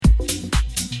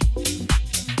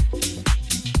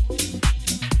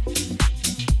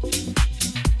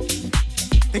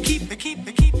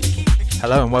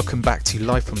Hello and welcome back to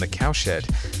Live from the Cowshed.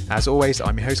 As always,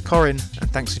 I'm your host Corin, and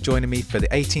thanks for joining me for the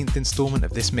 18th instalment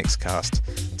of this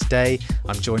Mixcast. Today,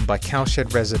 I'm joined by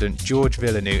Cowshed resident George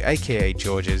Villeneuve, aka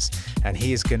Georges, and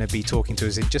he is going to be talking to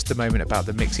us in just a moment about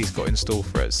the mix he's got in store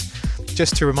for us.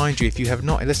 Just to remind you, if you have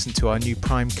not listened to our new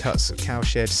Prime Cuts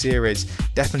Cowshed series,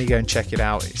 definitely go and check it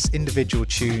out. It's individual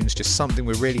tunes, just something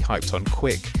we're really hyped on,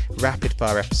 quick,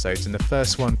 rapid-fire episodes, and the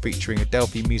first one featuring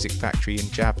Adelphi Music Factory in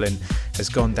Javelin has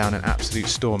gone down an absolute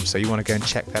storm, so you want to go and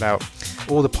check that out.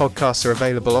 All the podcasts are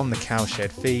available on the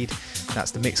Cowshed feed.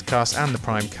 That's the Mixcast and the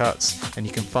Prime Cuts, and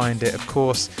you can find it, of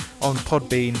course, on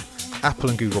Podbean, Apple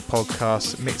and Google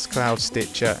Podcasts, Mixcloud,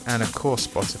 Stitcher, and of course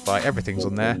Spotify. Everything's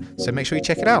on there, so make sure you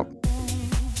check it out.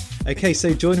 Okay,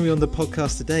 so joining me on the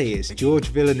podcast today is George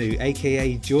Villeneuve,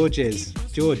 aka Georges.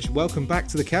 George, welcome back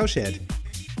to the Cowshed.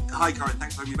 Hi, Corin.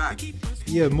 Thanks for having me back.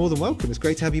 Yeah, more than welcome. It's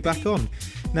great to have you back on.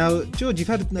 Now, George, you've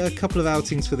had a couple of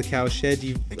outings for the Cowshed.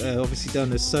 You've obviously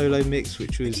done a solo mix,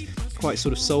 which was quite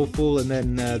sort of soulful, and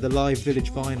then the live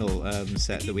Village Vinyl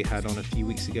set that we had on a few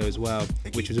weeks ago as well,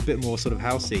 which was a bit more sort of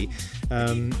housey.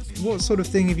 What sort of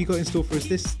thing have you got in store for us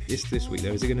this week,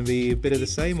 though? Is it going to be a bit of the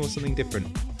same or something different?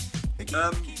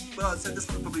 Well, I'd say this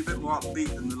one's probably a bit more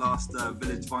upbeat than the last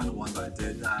Village Vinyl one that I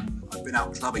did. I've been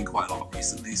out clubbing quite a lot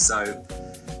recently, so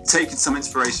taking some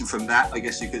inspiration from that, I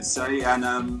guess you could say.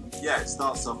 And it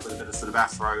starts off with a bit of sort of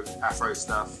Afro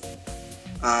stuff,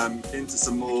 into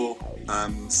some more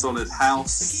solid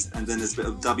house, and then there's a bit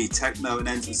of dubby techno, and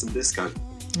ends with some disco.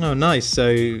 Oh, nice. So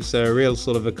a real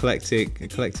sort of eclectic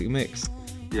mix.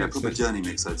 Yeah, proper journey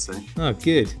mix, I'd say. Oh,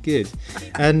 good.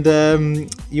 And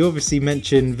you obviously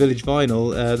mentioned Village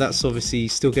Vinyl. That's obviously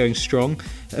still going strong.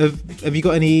 Have you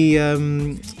got any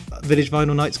Village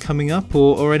Vinyl nights coming up,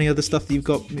 or any other stuff that you've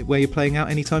got where you're playing out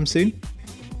anytime soon?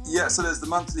 Yeah, so there's the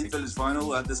monthly Village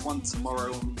Vinyl. There's one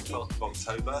tomorrow on the 12th of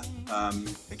October,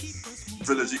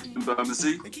 Village in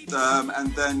Bermondsey.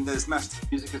 And then there's Mashed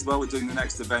Music as well. We're doing the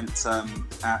next event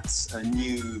at a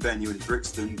new venue in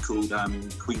Brixton called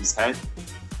Queen's Head.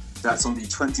 That's on the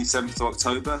 27th of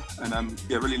October. And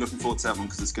really looking forward to that one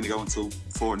because it's going to go until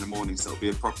 4 in the morning. So it'll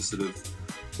be a proper sort of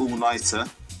all-nighter.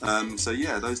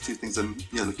 Those two things I'm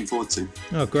looking forward to.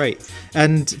 Oh, great.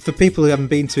 And for people who haven't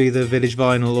been to either Village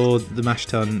Vinyl or the Mash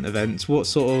Tun events, what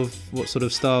sort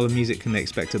of style of music can they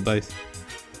expect at both?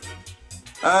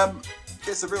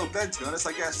 It's a real blend, to be honest.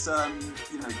 I guess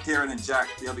Kieran and Jack,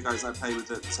 the other guys I play with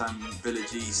at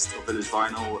Village East or Village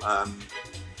Vinyl,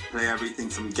 play everything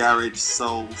from garage,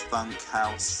 soul, funk,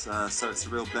 house. So it's a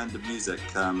real blend of music.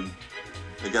 I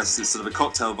guess it's sort of a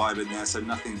cocktail vibe in there, so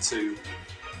nothing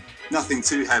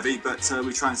too heavy, but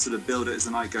we try and sort of build it as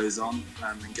the night goes on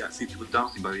and get a few people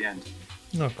dancing by the end.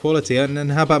 Oh, quality.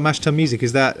 And how about Mash Tun Music?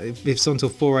 Is that, if it's on until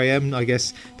 4 a.m, I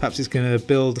guess perhaps it's going to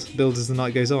build as the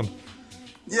night goes on?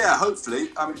 Yeah, hopefully.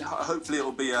 Hopefully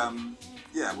it'll be,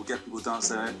 we'll get people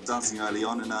dancing early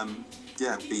on and,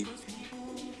 be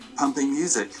pumping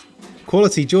music.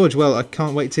 Quality, George. Well, I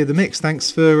can't wait to hear the mix.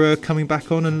 Thanks for coming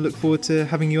back on, and look forward to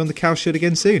having you on the Cowshed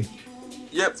again soon.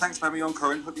 Yep, thanks for having me on,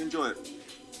 Corin. Hope you enjoy it.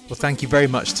 Well, thank you very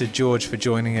much to George for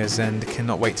joining us, and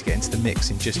cannot wait to get into the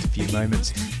mix in just a few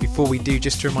moments. Before we do,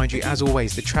 just to remind you, as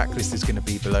always, the track list is going to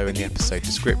be below in the episode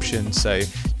description, so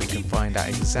you can find out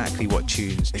exactly what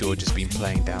tunes George has been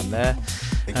playing down there.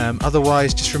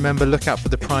 Otherwise, just remember, look out for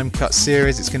the Prime Cut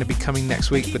series. It's going to be coming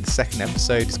next week with the second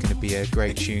episode. It's going to be a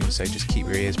great tune, so just keep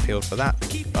your ears peeled for that.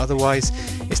 Otherwise,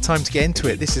 it's time to get into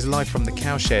it. This is Live from the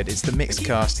Cowshed. It's the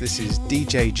Mixcast. This is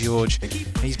DJ George,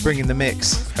 and he's bringing the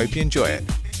mix. Hope you enjoy it.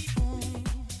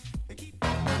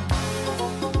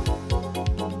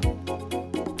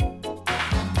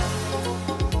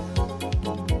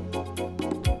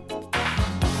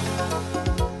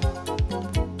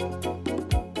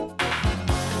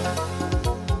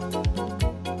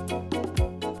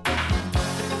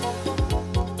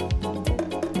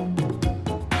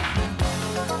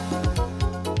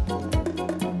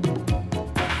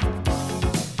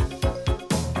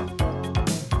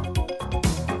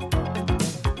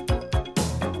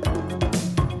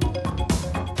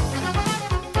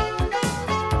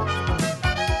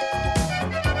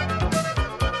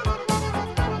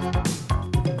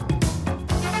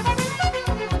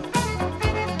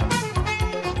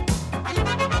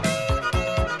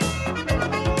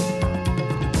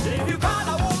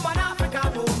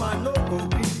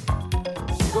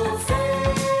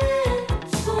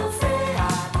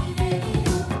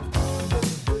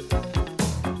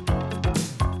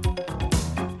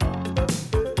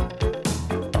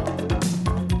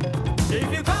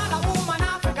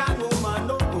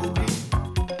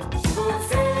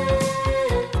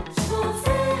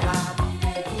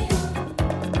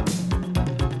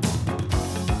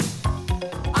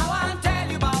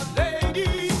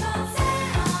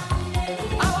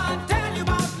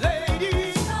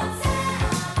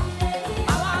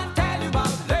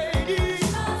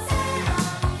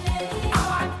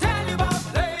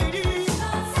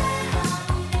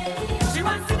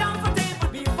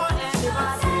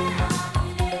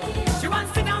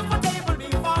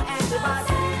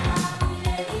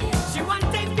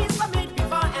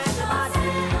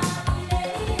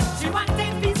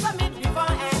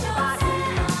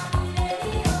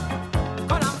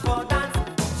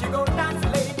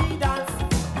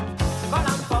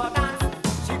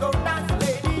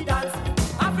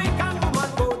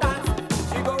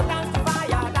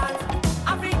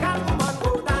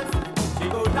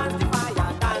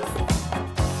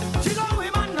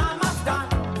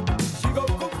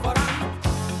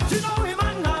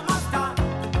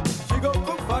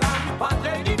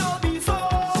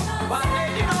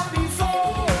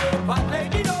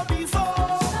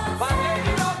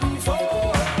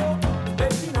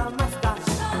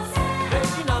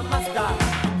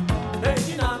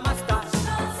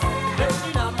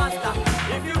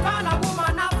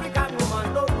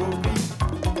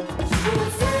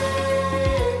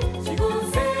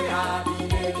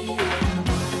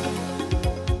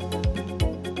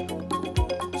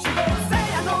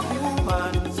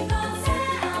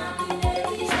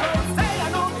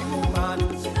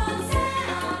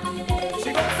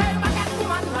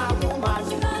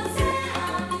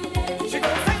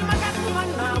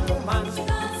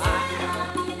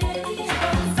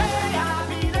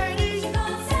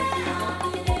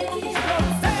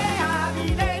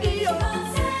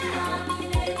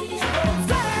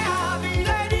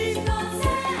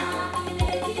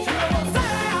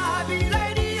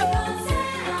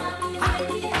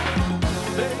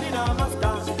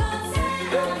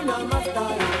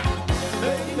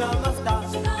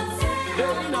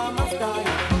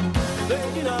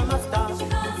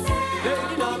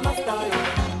 master,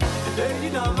 lady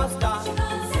na master.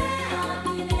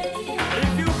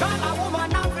 If you call a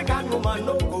woman African woman,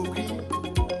 no go green.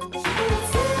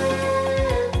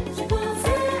 She gon'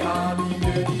 say, I be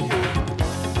lady.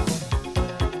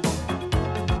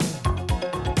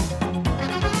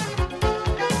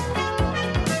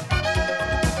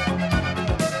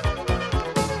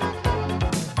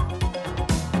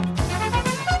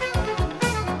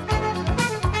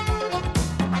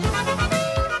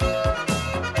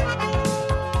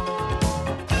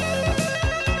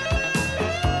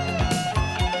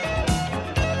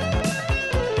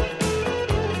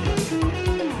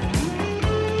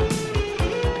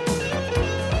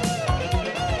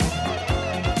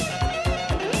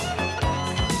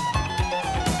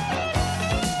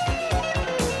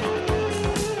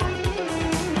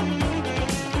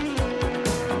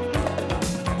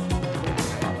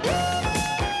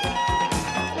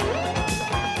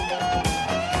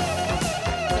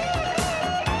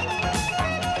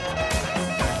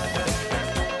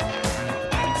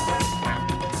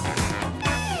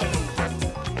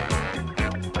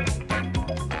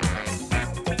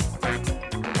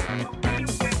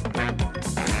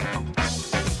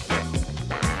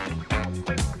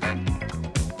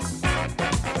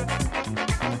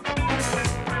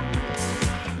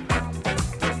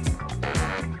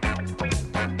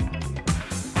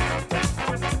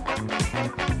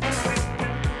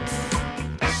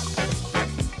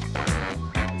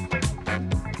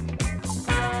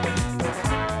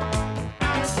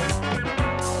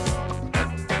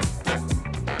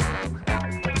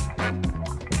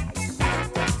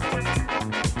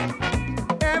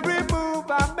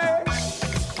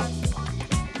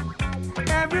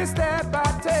 Every step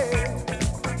I take,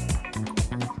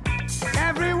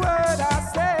 every word I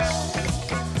say,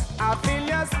 I feel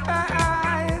your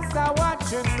eyes are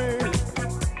watching me.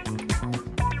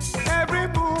 Every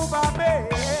move I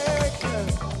make,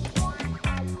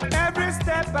 every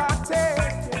step I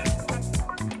take,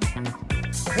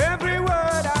 every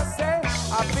word I say,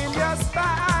 I feel your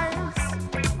eyes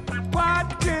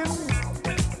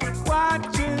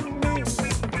watching me.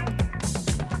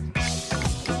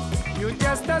 You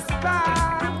just a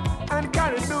spy and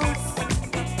carry loose.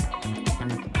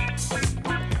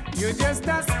 You just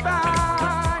a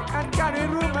spy and carry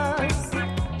rumors.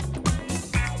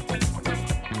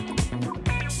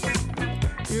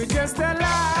 You just a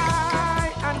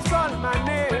lie and call my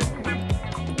name.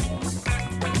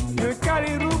 You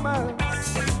carry rumors.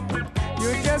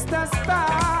 You just a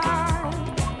spy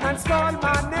and call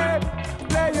my name.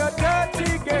 Play your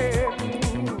dirty game.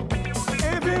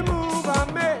 Every move I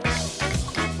make,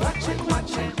 watch it.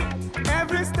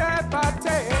 Every step I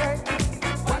take,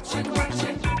 watch it.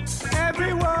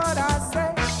 Every word I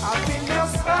say, I feel your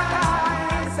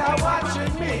spies are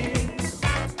watching me.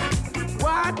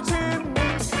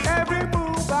 Every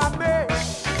move I make,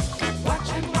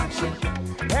 watch it.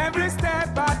 Every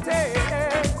step I take,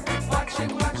 watch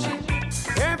it.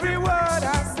 Every word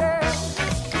I say,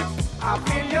 I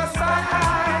feel your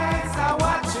spies are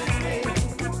watching me.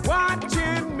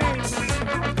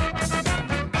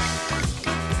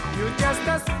 You just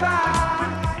a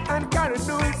spy and carry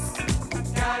loose.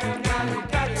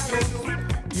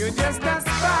 You just a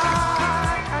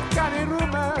spy and carry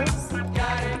rumors.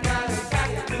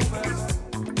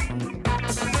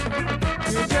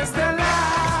 You just a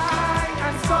lie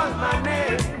and call my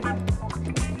name.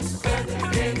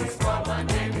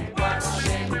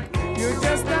 You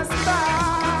just a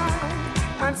spy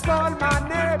and call my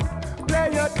name. Play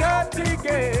your dirty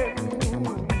game.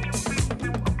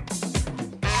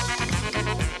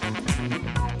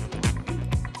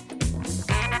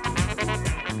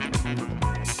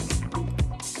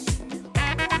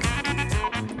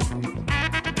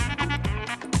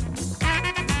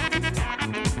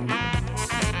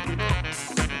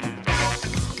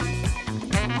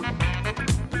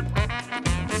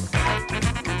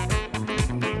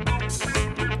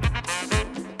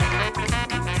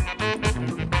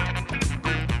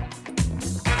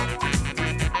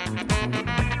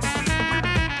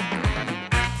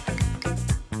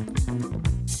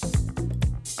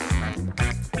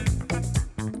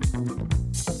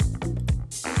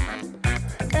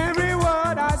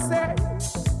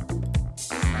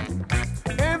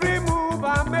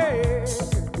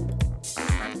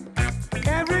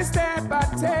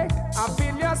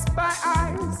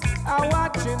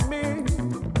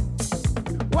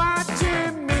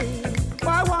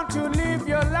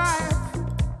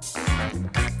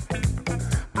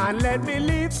 And let me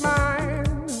live mine.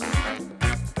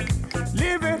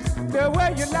 Live it the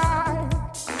way you like.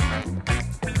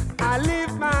 I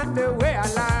live mine the way I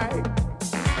like.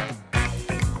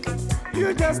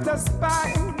 You just a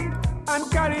spy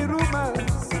and carry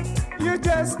rumors. You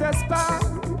just a spy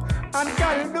and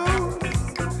carry news.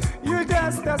 You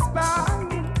just a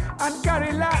spy and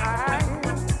carry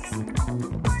lies.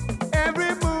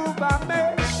 Every move I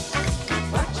make,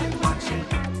 watching.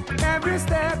 Every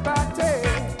step I take,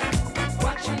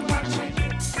 watching.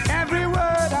 Every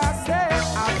word I say,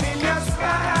 I feel your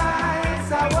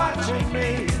skies are watching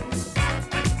me.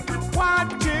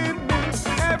 Watching me,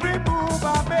 every move I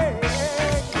make,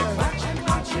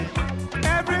 watching.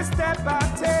 Every step I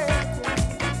take,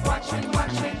 watching.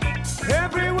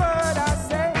 Every word I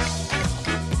say,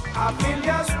 I feel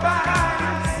your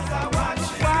spies are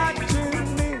watching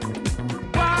me.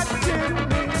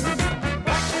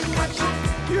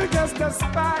 You just a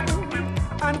spy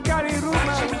and carry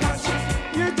rumors.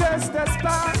 You just a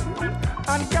spy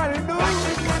and carry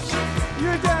news.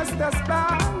 You just a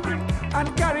spy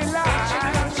and carry lies.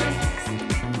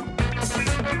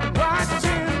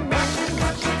 Watching me.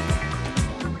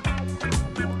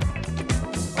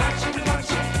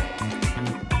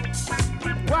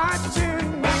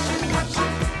 Watching me.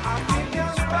 I feel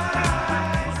your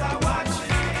spies are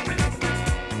watching.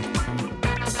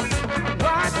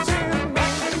 Watching me.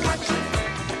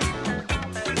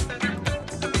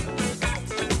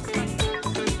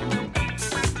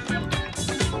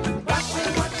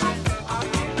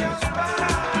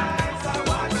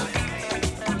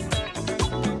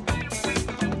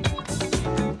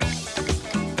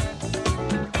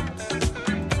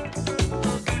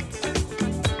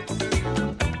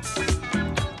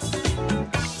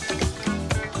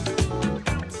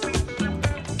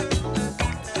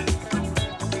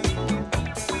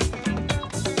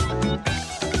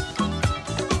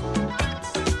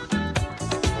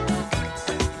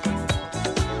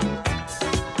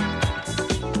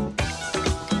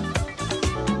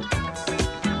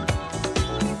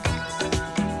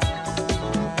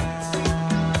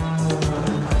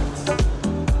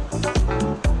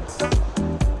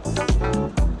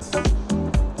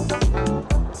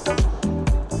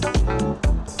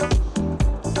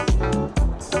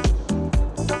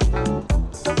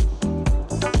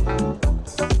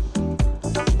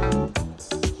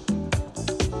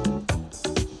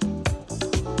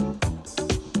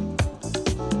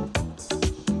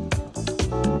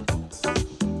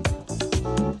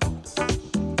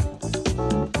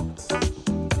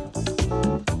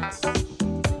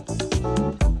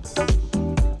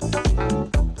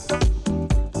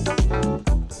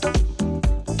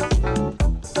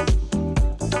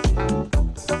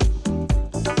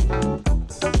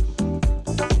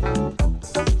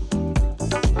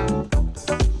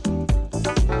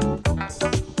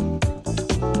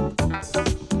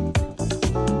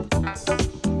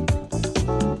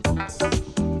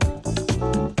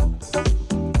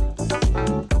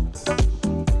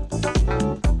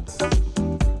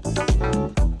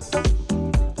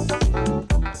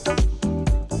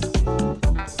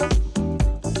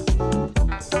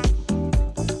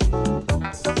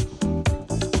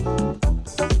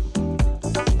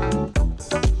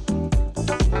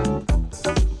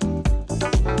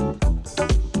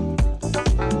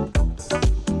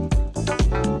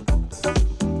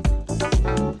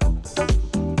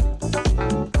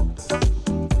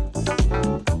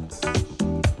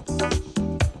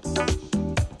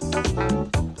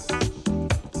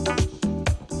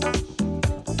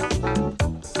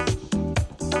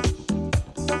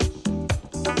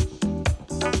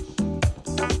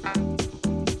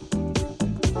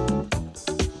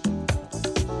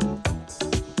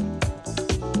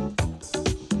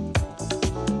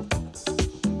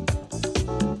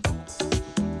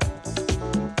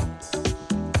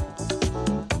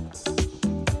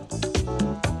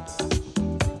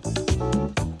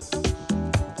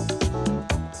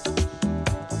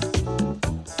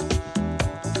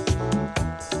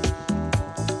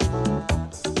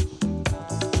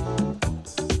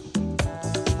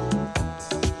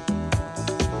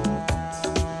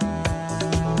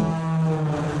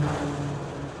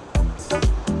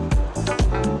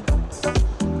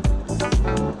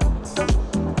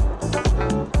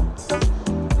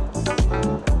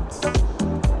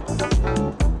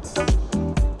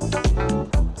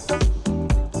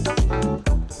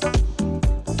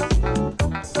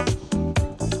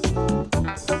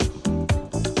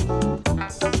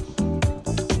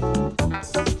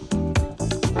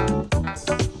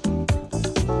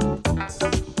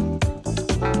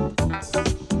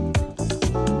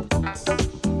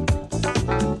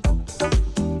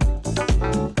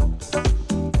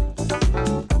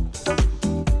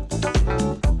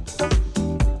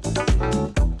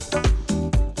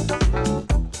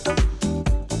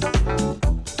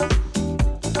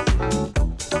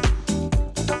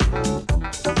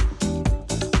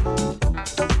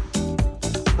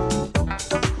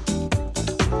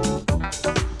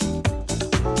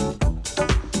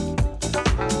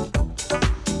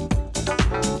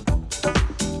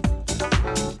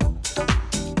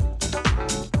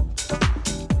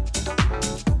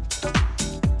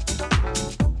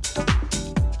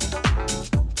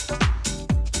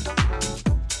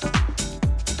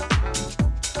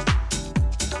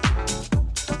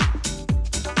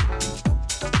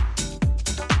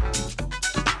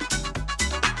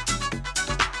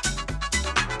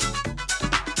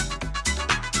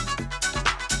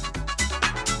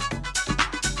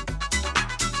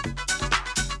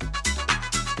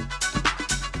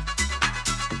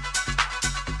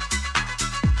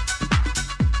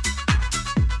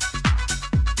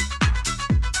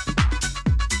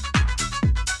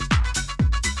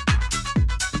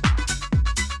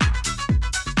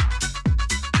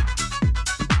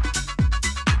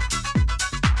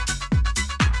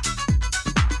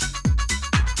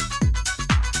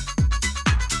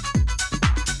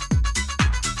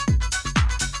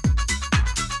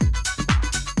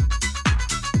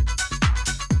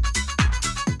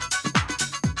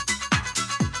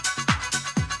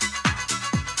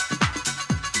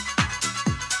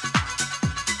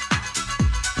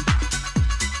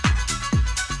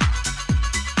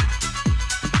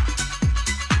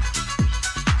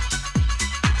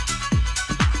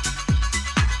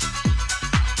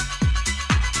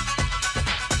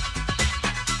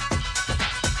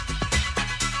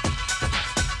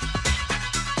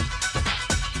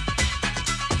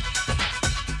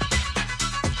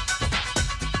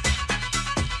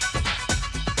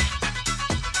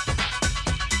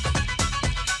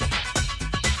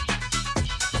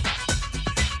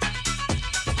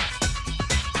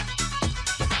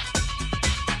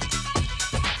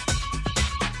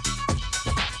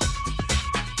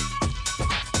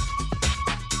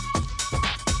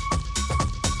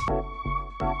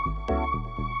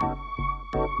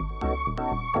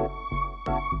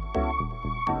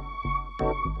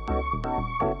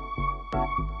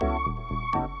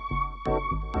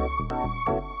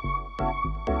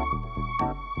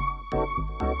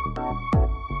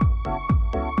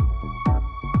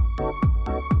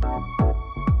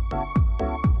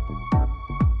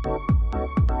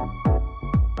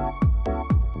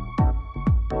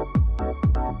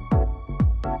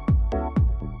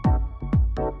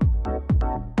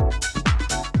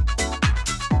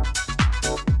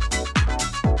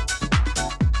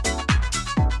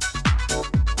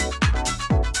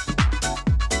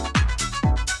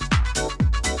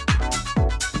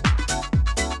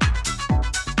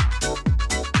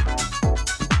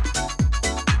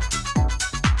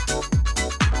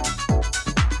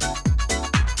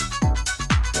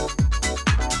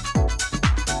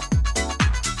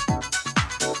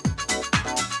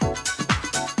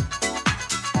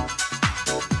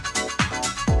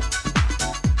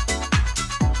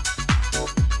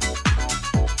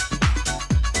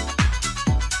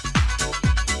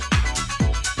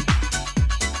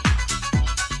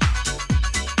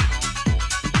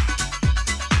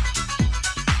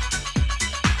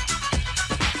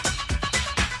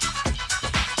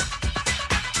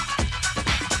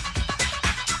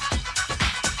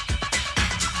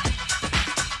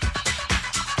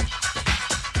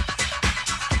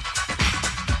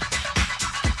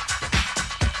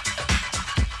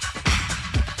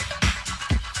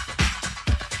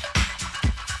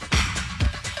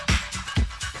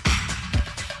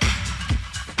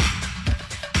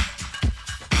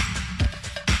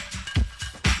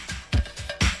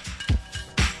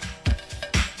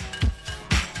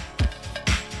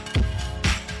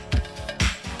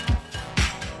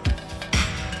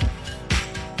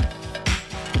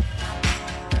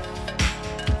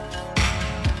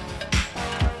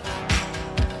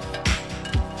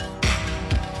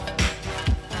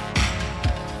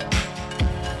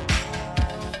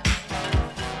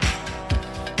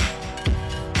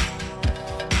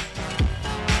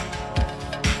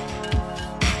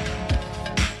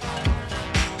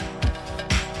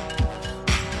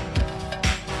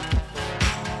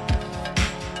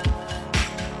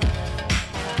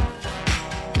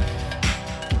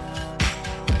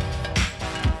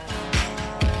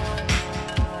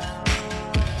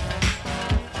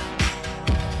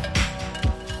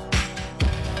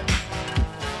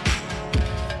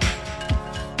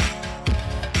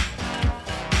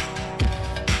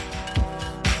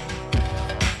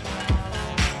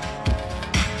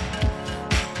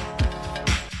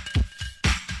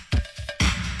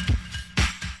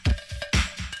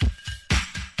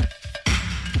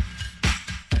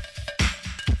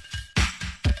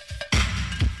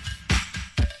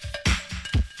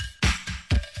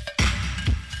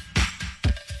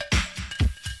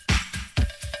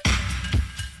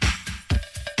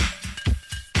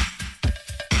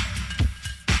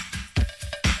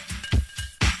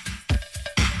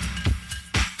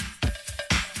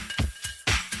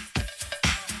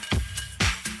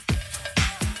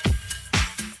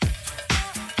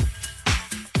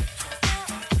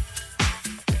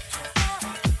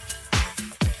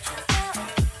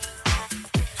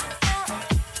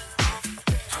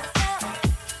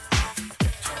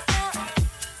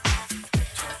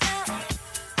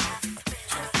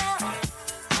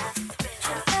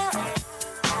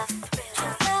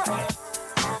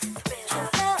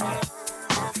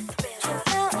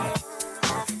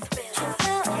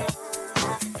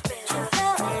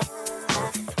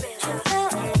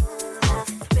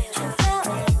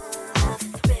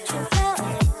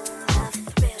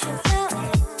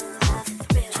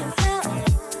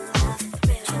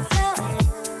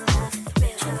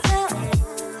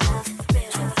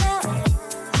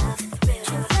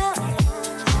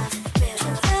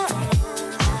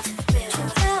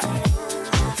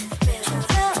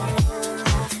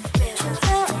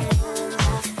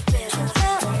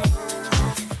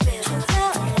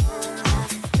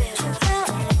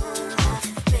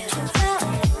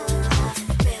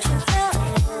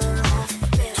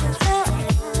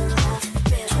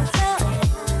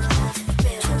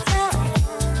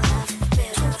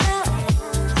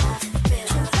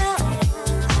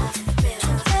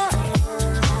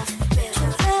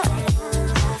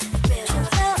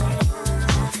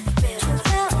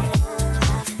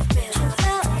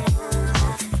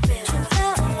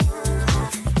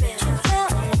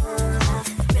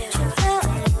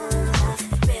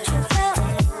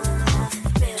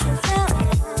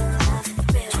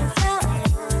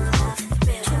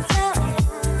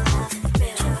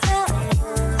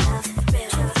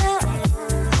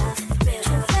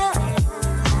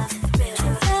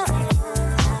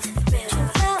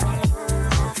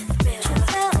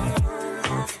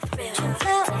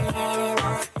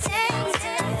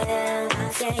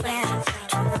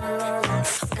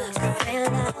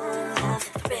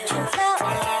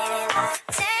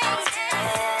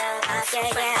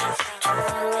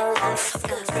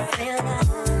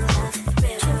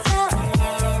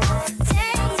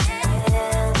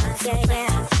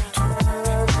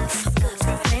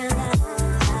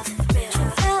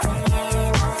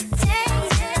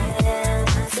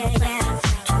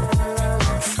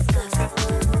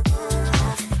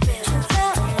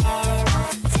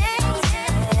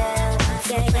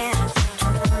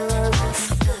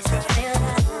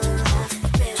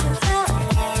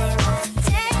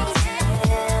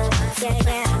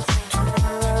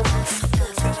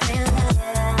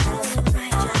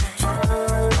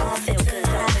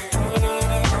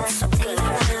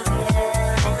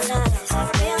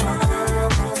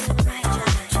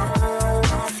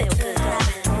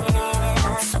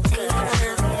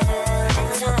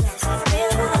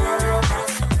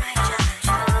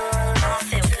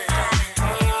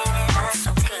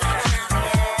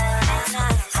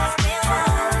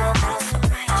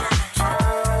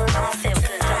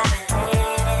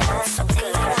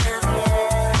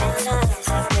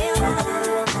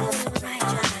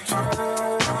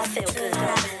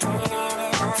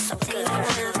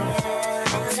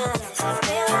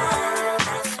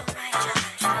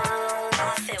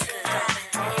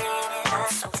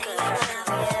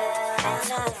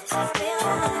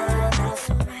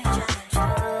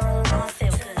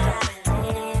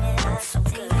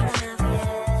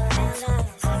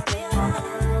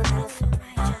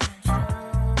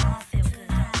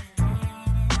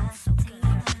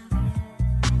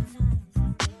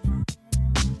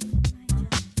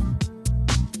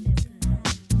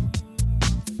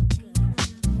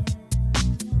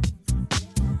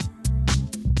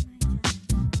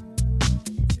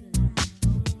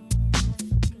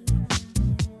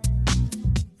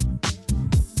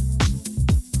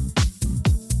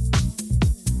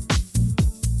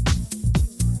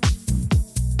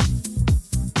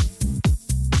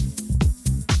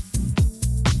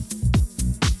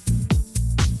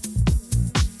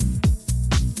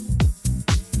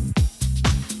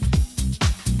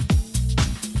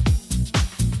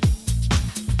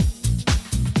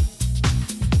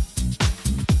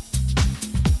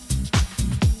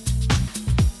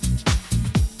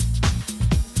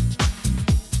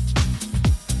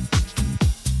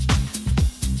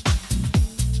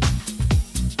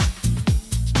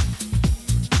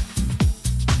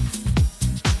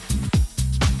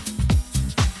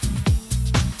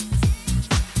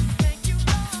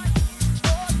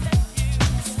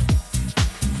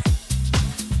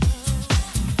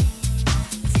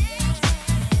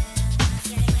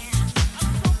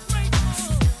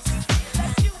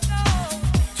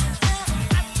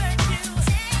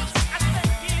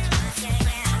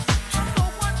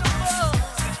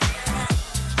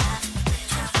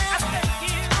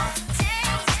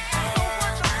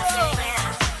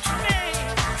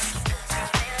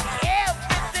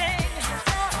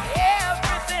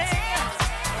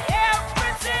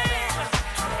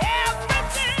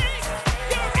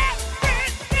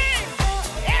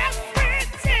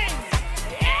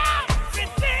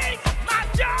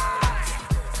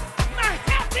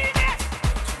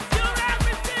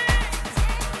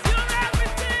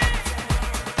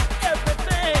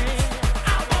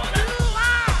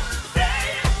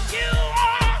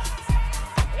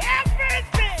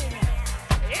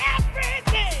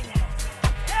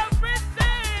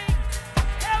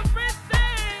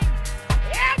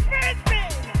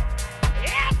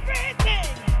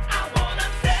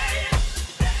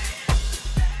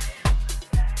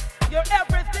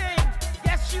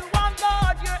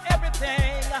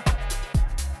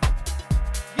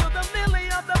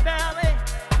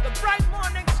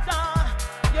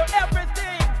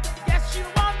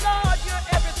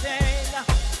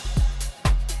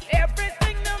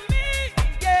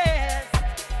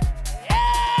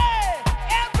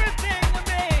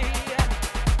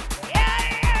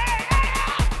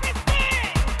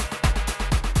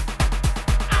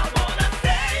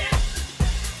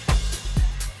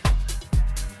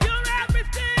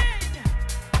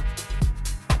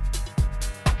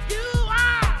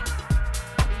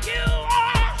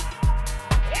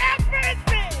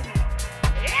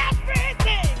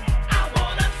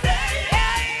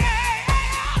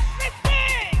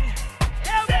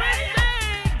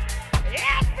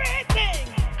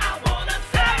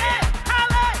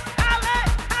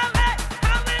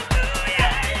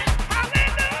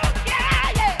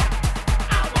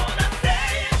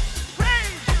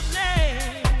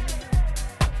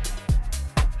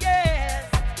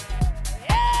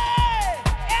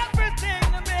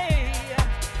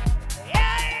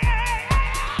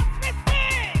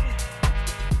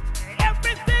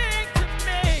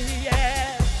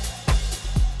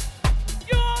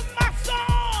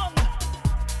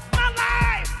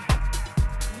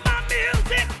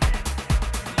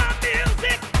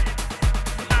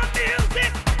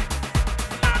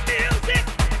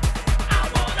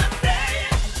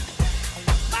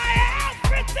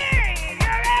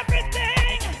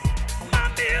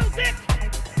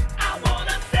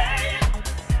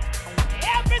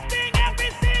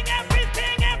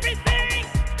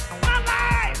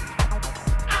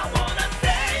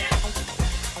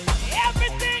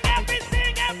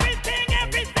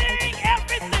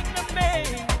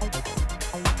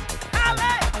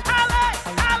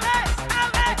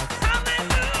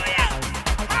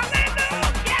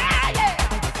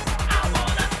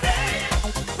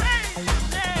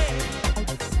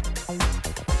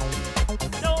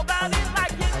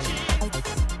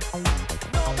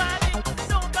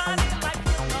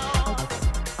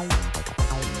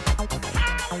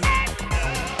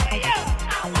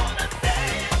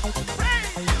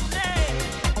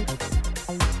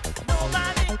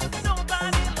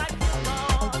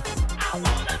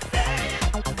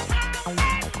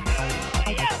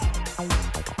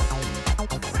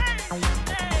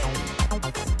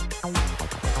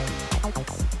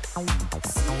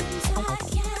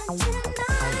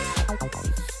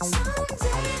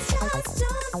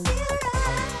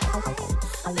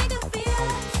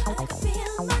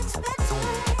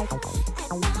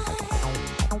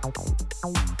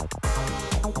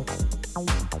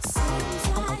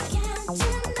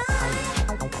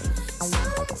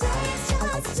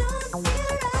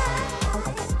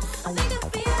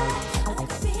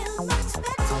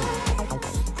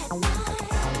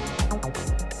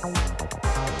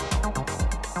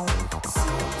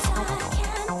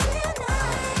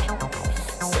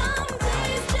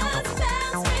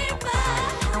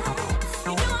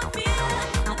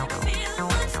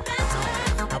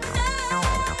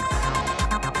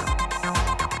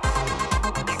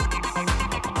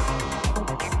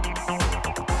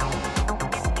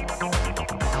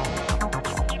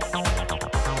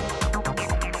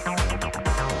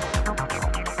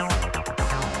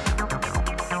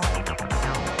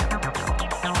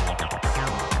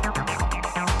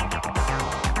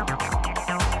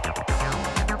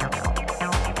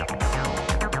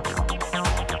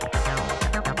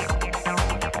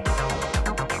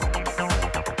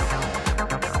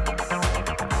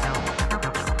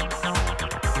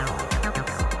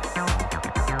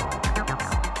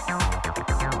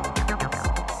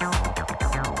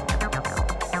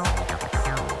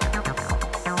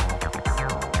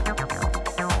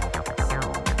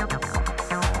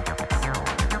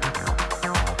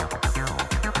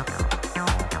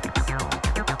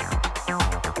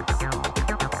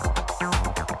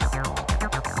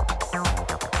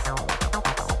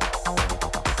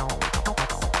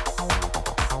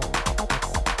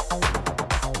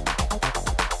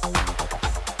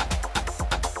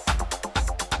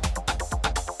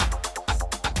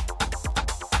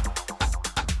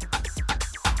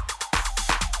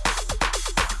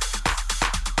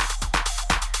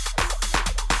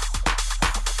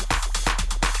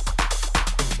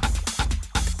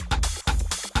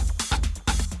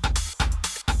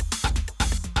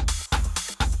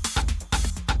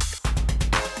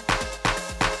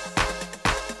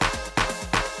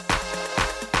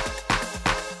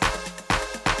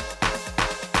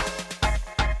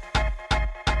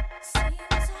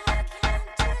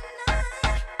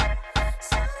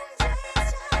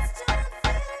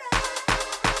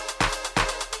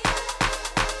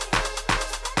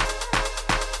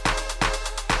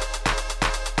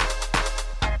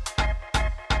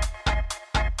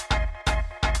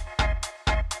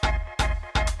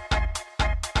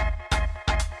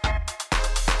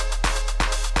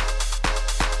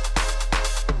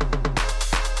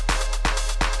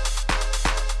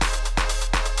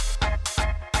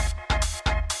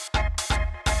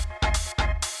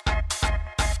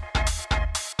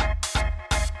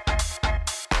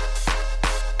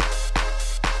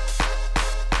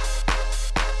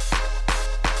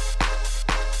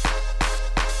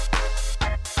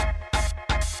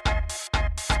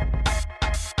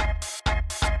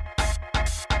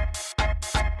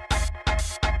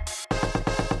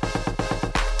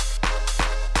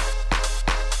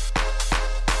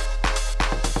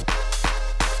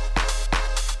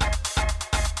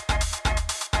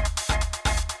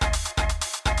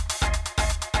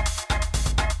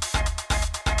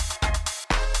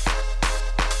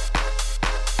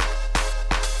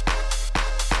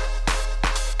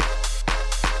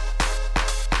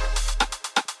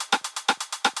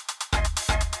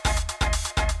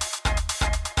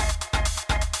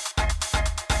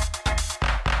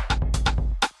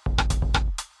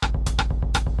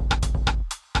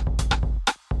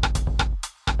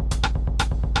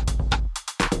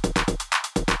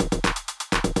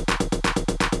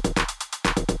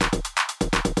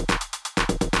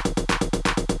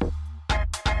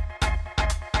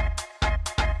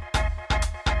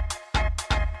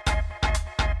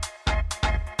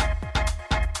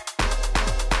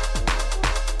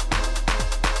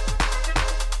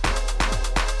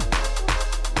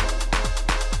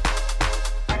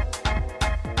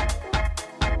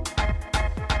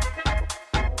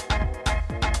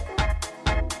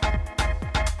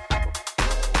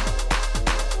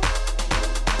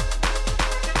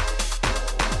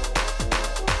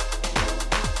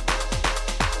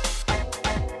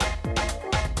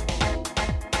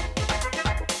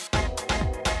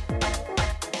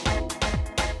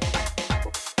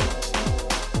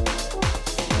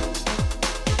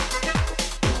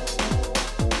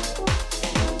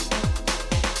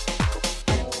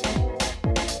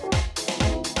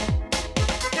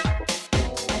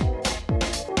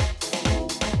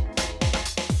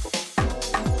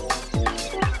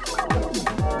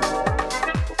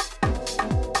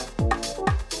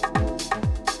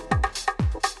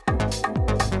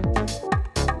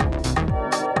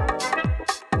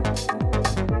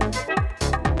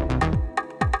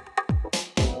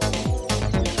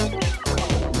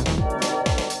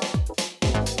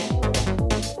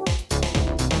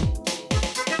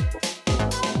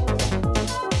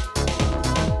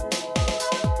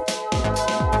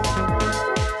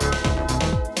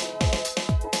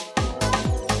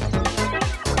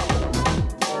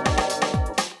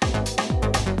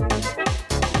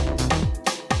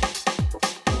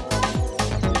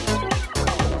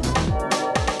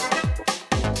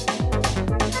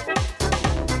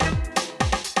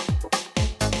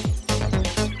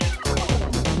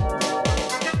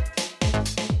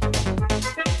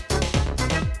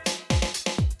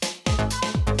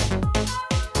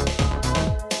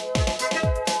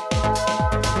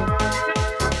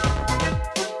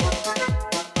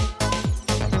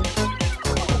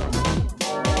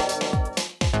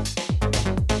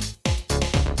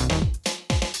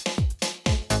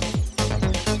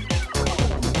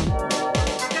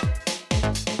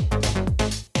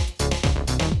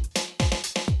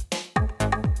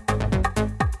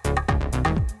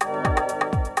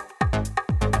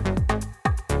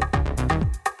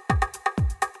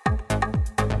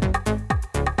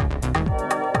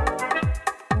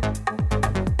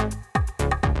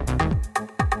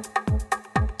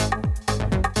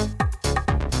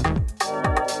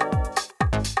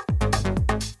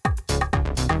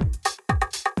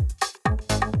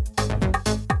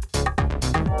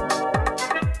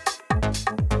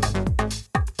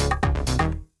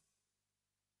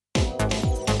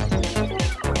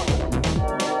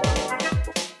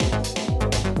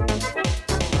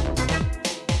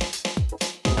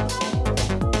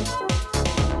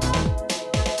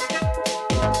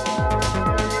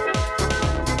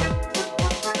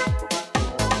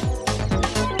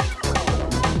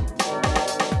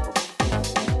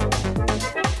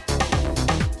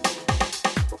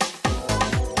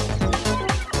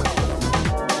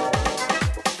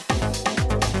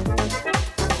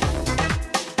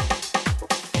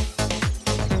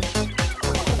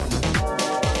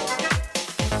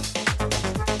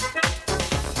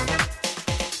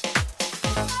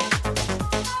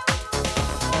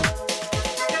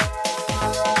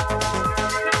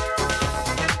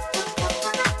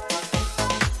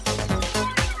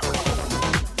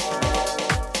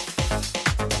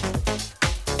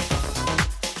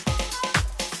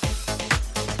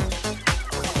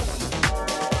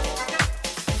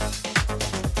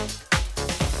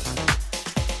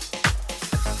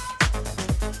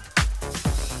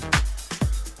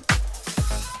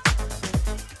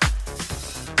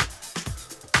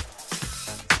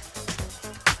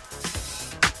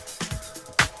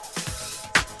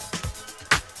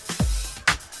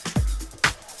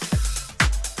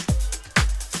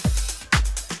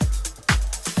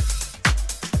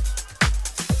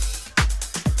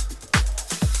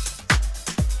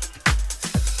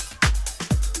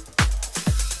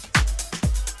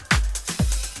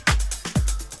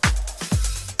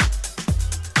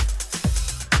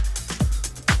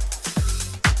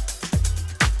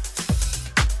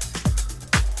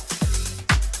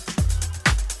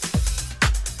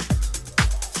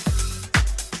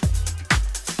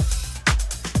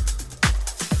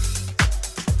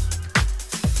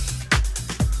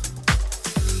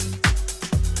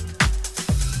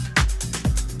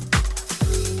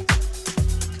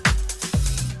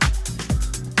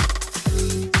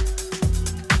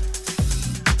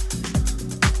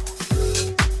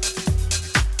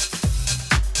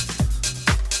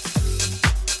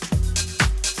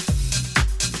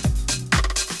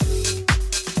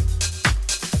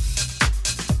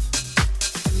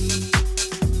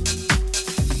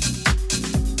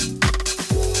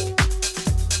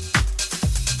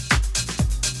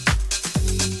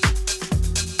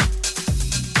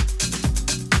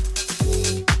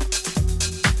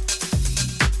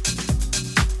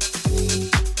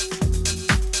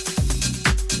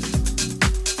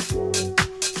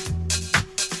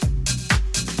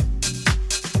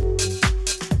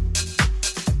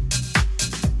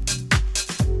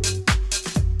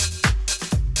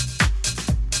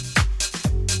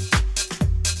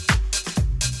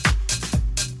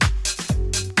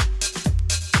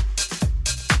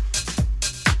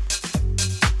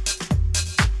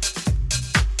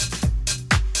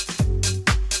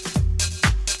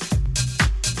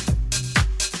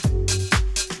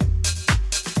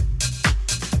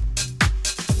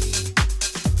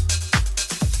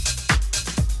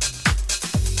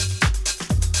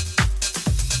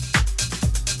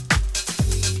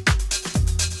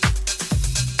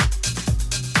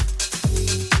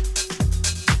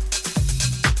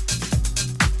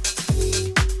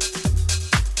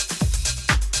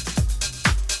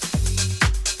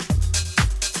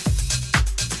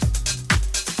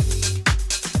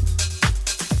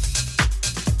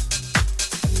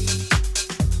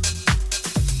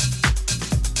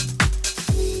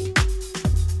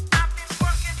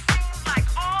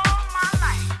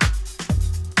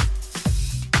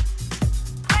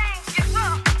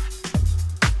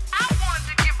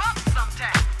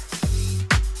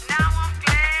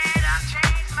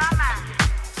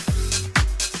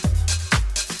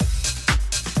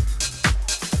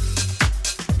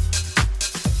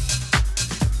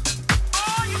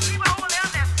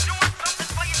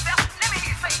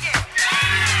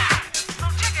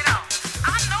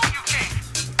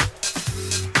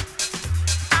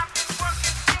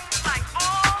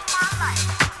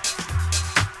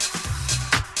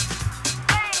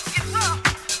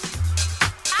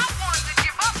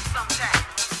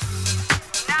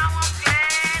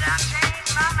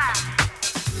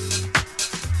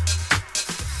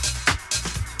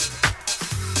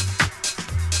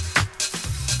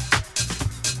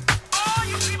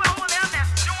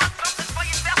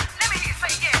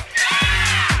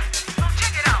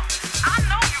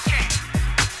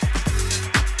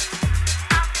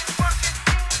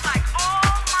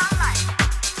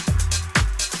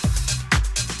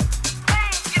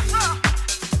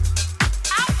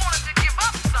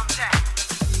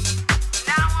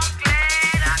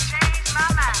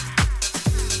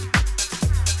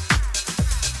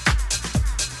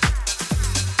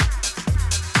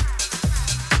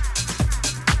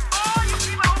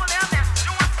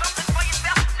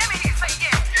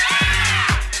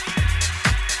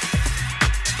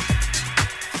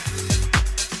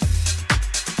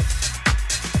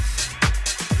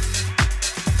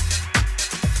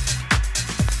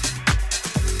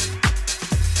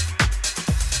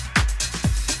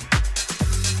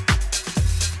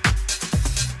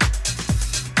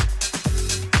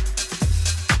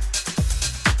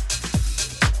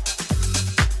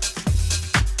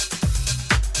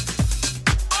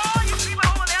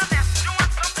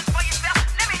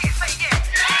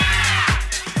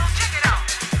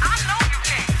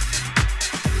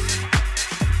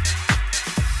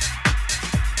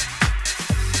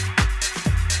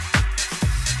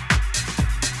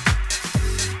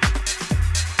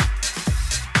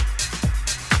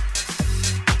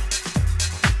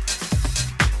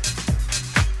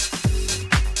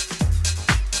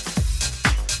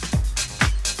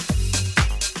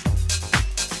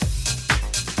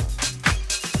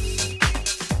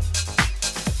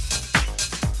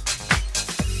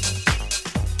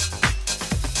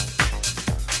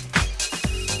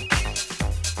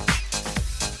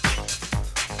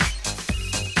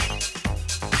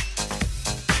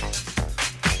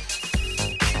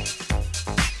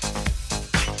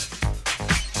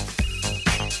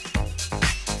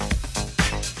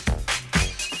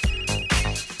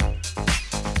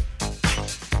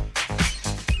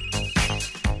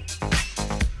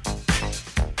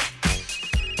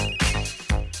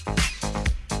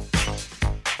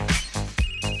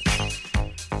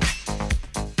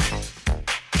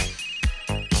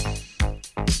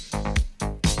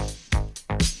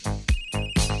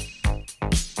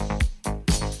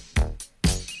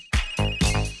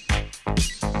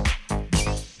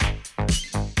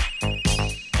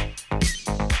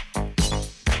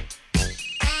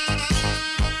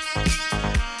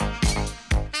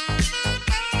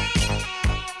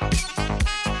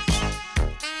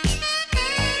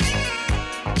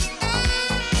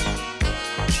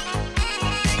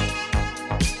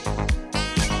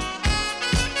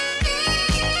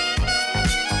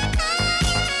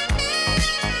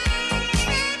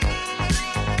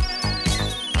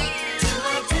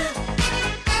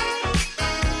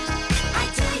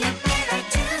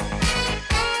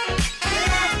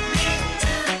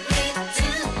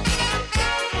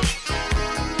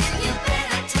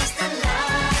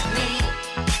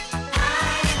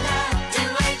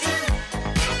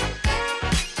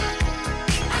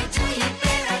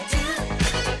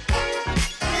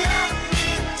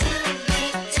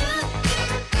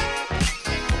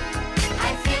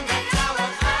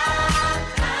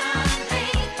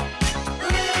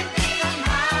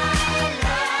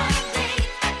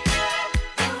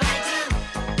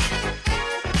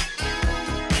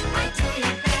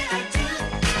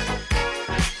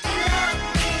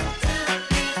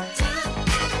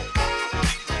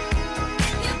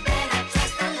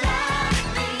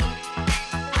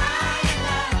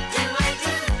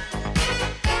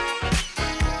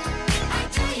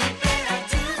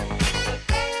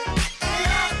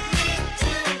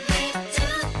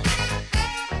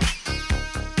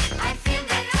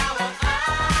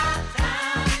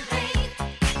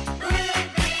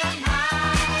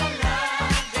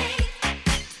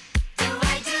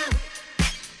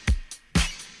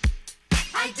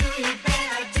 I do it better.